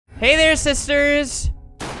Hey there, sisters.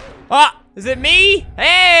 Ah, is it me?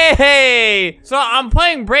 Hey! So I'm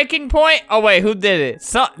playing Breaking Point. Oh wait, who did it?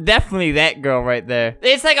 So definitely that girl right there.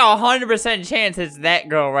 It's like 100% chance it's that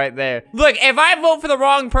girl right there. Look, if I vote for the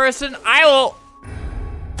wrong person, I will.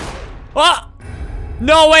 Oh,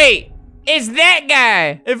 no wait, it's that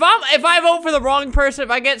guy. If I vote for the wrong person,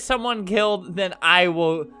 if I get someone killed, then I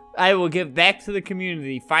will give back to the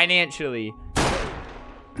community financially.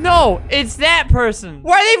 No, it's that person.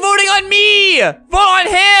 Why are they voting on me? Vote on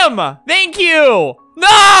him. Thank you.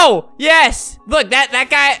 No. Yes. Look, that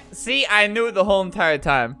guy. See, I knew it the whole entire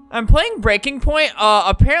time. I'm playing Breaking Point.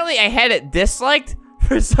 Apparently I had it disliked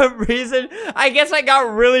for some reason. I guess I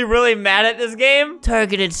got really, really mad at this game.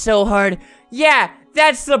 Targeted so hard. Yeah,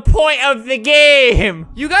 that's the point of the game.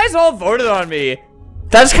 You guys all voted on me.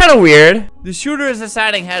 That's kind of weird. The shooter is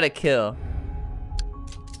deciding how to kill.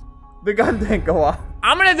 The gun didn't go off.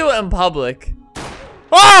 I'm gonna do it in public.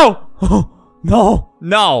 Oh! No.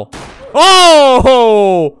 No.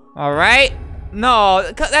 Oh! Alright.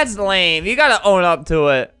 No, that's lame. You gotta own up to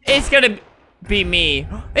it. It's gonna be me.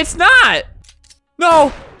 It's not!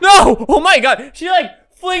 No! No! Oh my god! She like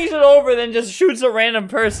flings it over then just shoots a random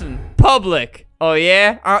person. Public. Oh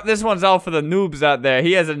yeah? This one's all for the noobs out there.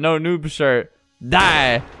 He has a no noob shirt.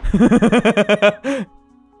 Die.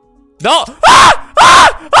 No! Ah!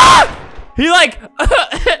 Ah! Ah! He like,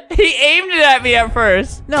 he aimed it at me at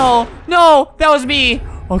first. No, no, that was me.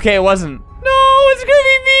 Okay, it wasn't. No, it's gonna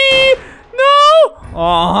be me. No.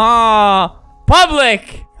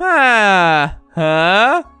 Public.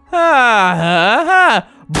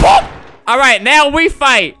 All right, now we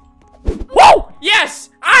fight. Whoa!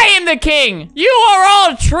 Yes, I am the king. You are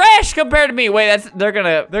all trash compared to me. Wait, they're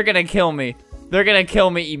gonna kill me. They're gonna kill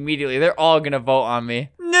me immediately. They're all gonna vote on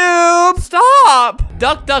me. Noob, stop!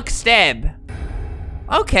 Duck, duck, stab.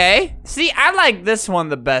 Okay. See, I like this one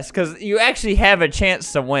the best because you actually have a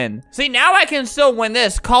chance to win. See, now I can still win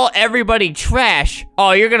this. Call everybody trash.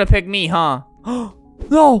 Oh, you're gonna pick me, huh?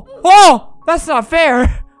 No. Oh, that's not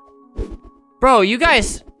fair. Bro, you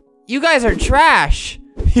guys are trash.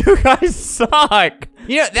 You guys suck.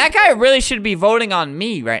 You know, that guy really should be voting on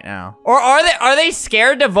me right now. Or are they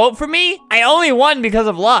scared to vote for me? I only won because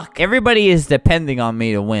of luck. Everybody is depending on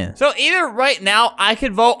me to win. So either right now, I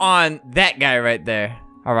could vote on that guy right there.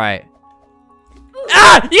 All right.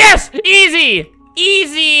 Ah, yes, easy.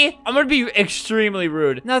 Easy. I'm gonna be extremely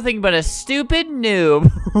rude. Nothing but a stupid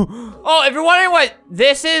noob. Oh, if you're wondering what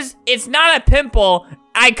this is, it's not a pimple.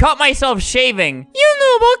 I cut myself shaving. You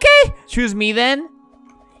noob, okay? Choose me then.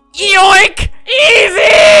 Yoink!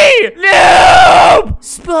 Easy! Noob!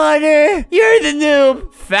 Spotter, you're the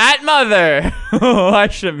noob. Fat mother. I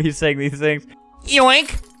shouldn't be saying these things.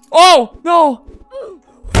 Yoink! Oh, no.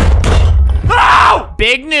 Oh!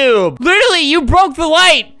 Big noob. Literally, you broke the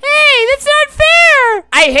light. Hey, that's not fair.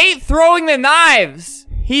 I hate throwing the knives.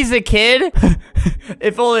 He's a kid.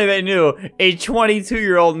 If only they knew a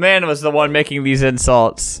 22-year-old man was the one making these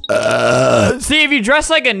insults. See, if you dress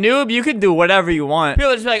like a noob, you can do whatever you want.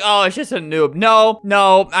 People are just like, oh, it's just a noob.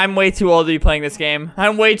 No, I'm way too old to be playing this game.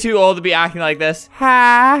 I'm way too old to be acting like this.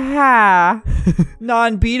 Ha ha.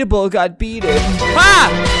 Non-beatable got beaten. Ha!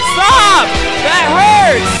 Stop!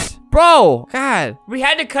 That hurts! Bro, God. We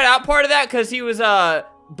had to cut out part of that because he was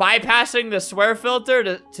bypassing the swear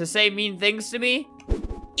filter to say mean things to me.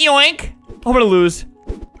 Yoink. I'm gonna lose.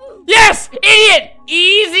 Yes! Idiot!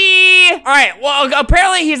 Easy! All right, well,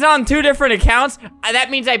 apparently he's on 2 different accounts. That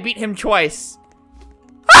means I beat him twice.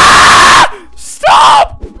 Ah!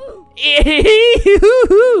 Stop!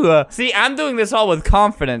 See, I'm doing this all with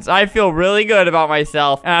confidence. I feel really good about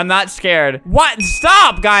myself, and I'm not scared. What?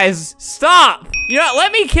 Stop, guys. Stop. You know what?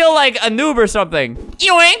 Let me kill, like, a noob or something.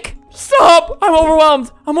 Yoink! Stop! I'm overwhelmed.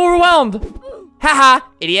 I'm overwhelmed. Haha,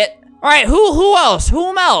 idiot. All right, who else?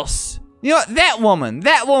 Whom else? You know what?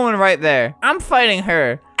 That woman right there. I'm fighting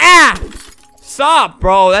her. Ah! Stop,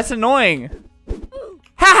 bro. That's annoying.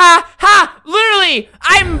 Ha ha ha! Literally,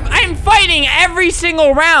 I'm fighting every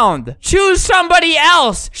single round. Choose somebody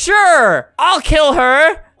else. Sure, I'll kill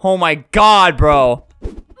her. Oh my god, bro.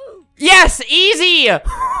 Yes, easy.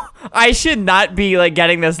 I should not be like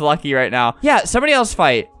getting this lucky right now. Yeah, somebody else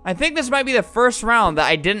fight. I think this might be the first round that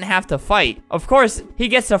I didn't have to fight. Of course, he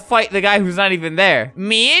gets to fight the guy who's not even there.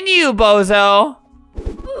 Me and you, bozo.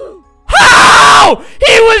 How?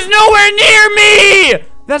 He was nowhere near me!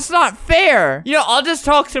 That's not fair. You know, I'll just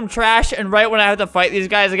talk some trash, and right when I have to fight these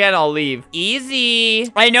guys again, I'll leave.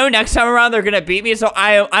 Easy. I know next time around they're gonna beat me, so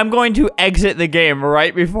I'm going to exit the game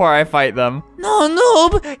right before I fight them. No,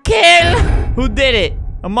 noob. Kill. Who did it?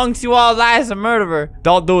 Amongst you all lies a murderer.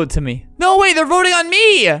 Don't do it to me. No, wait, they're voting on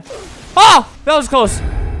me. Oh, that was close.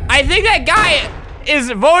 I think that guy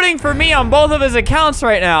is voting for me on both of his accounts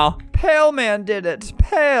right now. Pale man did it.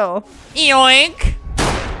 Pale. Yoink.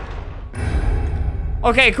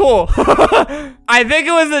 Okay, cool. I think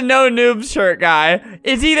it was the no noob shirt guy.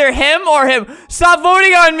 It's either him or him. Stop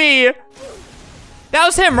voting on me. That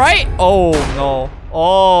was him, right? Oh, no.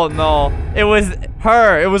 Oh, no. It was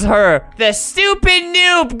her. It was her. The stupid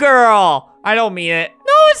noob girl. I don't mean it.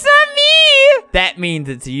 No, it's not me. That means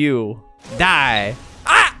it's you. Die.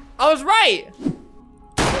 Ah, I was right.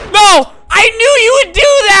 No, I knew you would do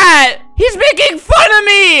that. He's making fun of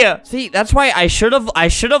me. See, that's why I should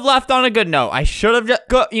have left on a good note. I should have just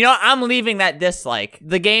you know, I'm leaving that dislike.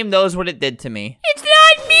 The game knows what it did to me. It's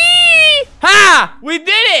not me. Ha! We did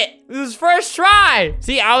it. It was first try.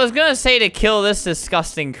 See, I was gonna say to kill this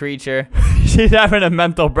disgusting creature. She's having a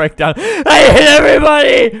mental breakdown. I hate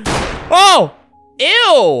everybody. Oh,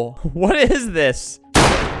 ew. What is this?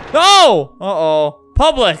 No. Uh-oh.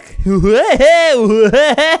 Public. This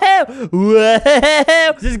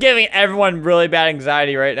is giving everyone really bad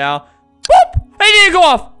anxiety right now. Boop! I need to go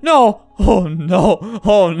off. No. Oh no.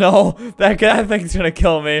 Oh no. That thing's gonna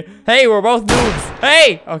kill me. Hey, we're both noobs.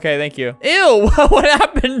 Hey. Okay, thank you. Ew. What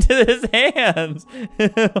happened to his hands?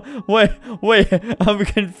 Wait. I'm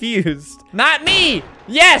confused. Not me.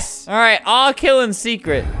 Yes. All right. I'll kill in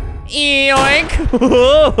secret. Yoink.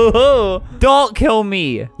 Don't kill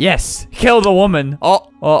me. Yes, kill the woman. Oh,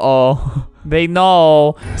 uh-oh. They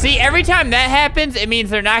know. See, every time that happens, it means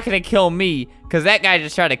they're not gonna kill me, because that guy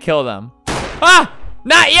just tried to kill them. Ah,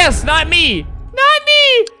 not me. Not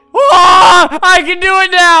me. Oh, I can do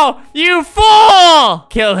it now. You fool.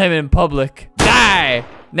 Kill him in public. Die.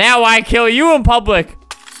 Now I kill you in public.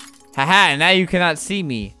 Haha, now you cannot see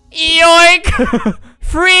me. Yoink.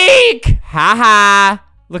 Freak. Haha.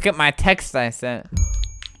 Look at my text I sent.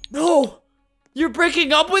 No! You're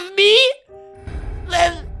breaking up with me?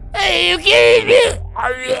 Hey, you kidding me?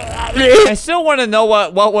 I still want to know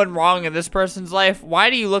what went wrong in this person's life. Why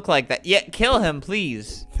do you look like that? Yeah, kill him,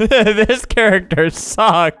 please. This character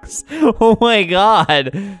sucks. Oh my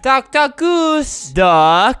god. Duck, duck, goose.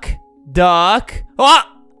 Duck. Ah!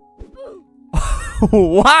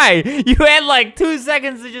 Why? You had like 2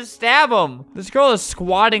 seconds to just stab him. This girl is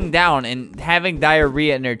squatting down and having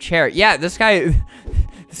diarrhea in her chair. Yeah, this guy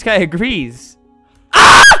agrees.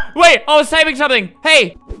 Ah! Wait, I was typing something.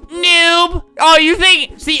 Hey, noob. Oh, you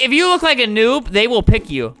think, see, if you look like a noob, they will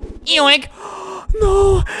pick you. Yoink.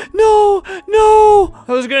 No.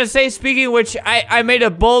 I was gonna say, speaking of which, I made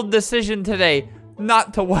a bold decision today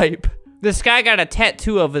not to wipe. This guy got a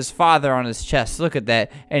tattoo of his father on his chest. Look at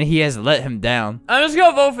that. And he has let him down. I'm just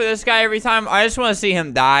gonna vote for this guy every time. I just want to see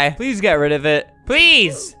him die. Please get rid of it.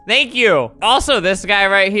 Please. Thank you. Also, this guy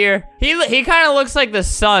right here. He kind of looks like the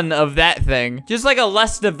son of that thing. Just like a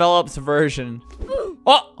less developed version.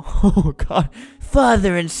 Oh God.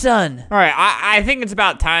 Father and son. All right, I think it's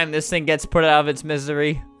about time this thing gets put out of its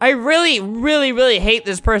misery. I really hate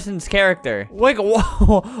this person's character. Like,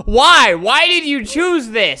 why? Why did you choose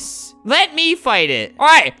this? Let me fight it. All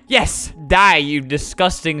right, yes, die, you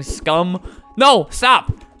disgusting scum. No,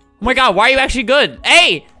 stop. Oh my God, why are you actually good?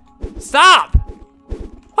 Hey, stop.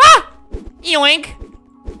 Ah, yoink.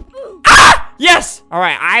 Ah, yes. All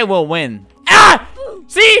right, I will win. Ah,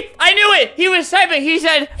 see, I knew it. He was typing, he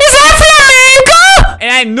said, "Is that Flamingo?"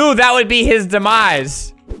 And I knew that would be his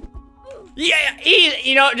demise. Yeah,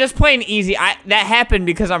 you know, just plain easy. That happened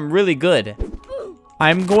because I'm really good.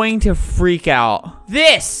 I'm going to freak out.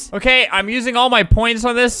 This, okay, I'm using all my points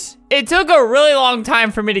on this. It took a really long time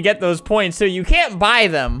for me to get those points, so you can't buy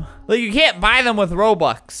them. Like, you can't buy them with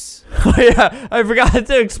Robux. Oh yeah, I forgot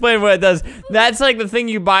to explain what it does. That's like the thing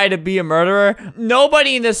you buy to be a murderer.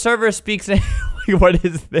 Nobody in this server speaks what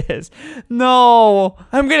is this? No,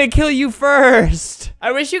 I'm gonna kill you first.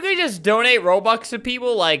 I wish you could just donate Robux to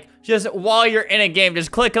people, like, just while you're in a game,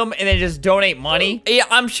 just click them and then just donate money. Yeah,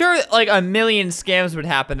 I'm sure like a million scams would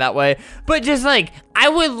happen that way, but just like, I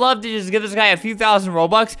would love to just give this guy a few thousand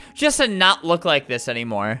Robux just to not look like this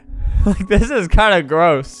anymore. Like, this is kind of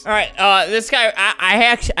gross. All right, this guy, I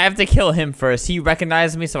have to kill him first. He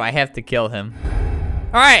recognized me, so I have to kill him.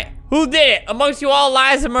 All right, who did it? Amongst you all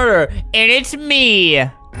lies a murderer, and it's me.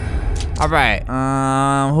 All right,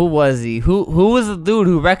 who was he? Who was the dude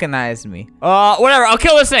who recognized me? Whatever, I'll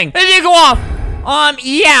kill this thing. It didn't go off.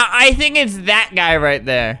 Yeah, I think it's that guy right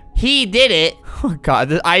there. He did it. Oh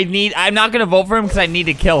God, I'm not gonna vote for him because I need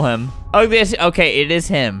to kill him. Okay, it is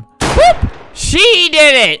him. Whoop! She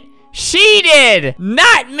did it. She did,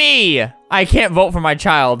 not me. I can't vote for my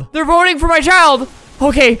child. They're voting for my child.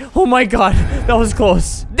 Okay, oh my God, that was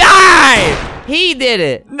close. Die! He did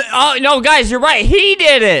it. Oh, no, guys, you're right. He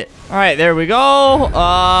did it. All right, there we go.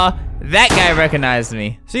 That guy recognized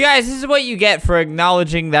me. So you guys, this is what you get for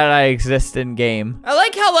acknowledging that I exist in game. I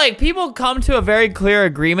like how like people come to a very clear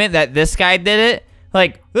agreement that this guy did it.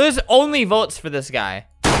 Like, there's only votes for this guy.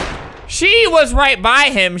 She was right by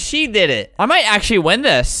him. She did it. I might actually win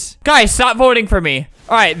this. Guys, stop voting for me.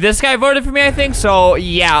 All right, this guy voted for me, I think. So,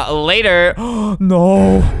 yeah, later.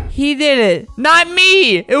 No. He did it. Not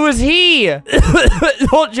me. It was he.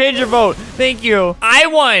 Don't change your vote. Thank you. I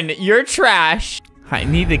won. You're trash. I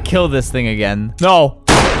need to kill this thing again. No.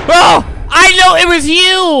 Oh! I know it was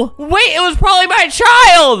you! Wait, it was probably my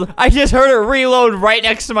child! I just heard it reload right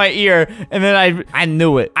next to my ear, and then I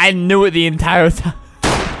knew it. I knew it the entire time.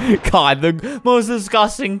 God, the most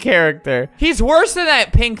disgusting character. He's worse than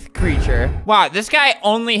that pink creature. Wow, this guy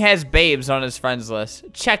only has babes on his friends list.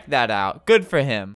 Check that out. Good for him.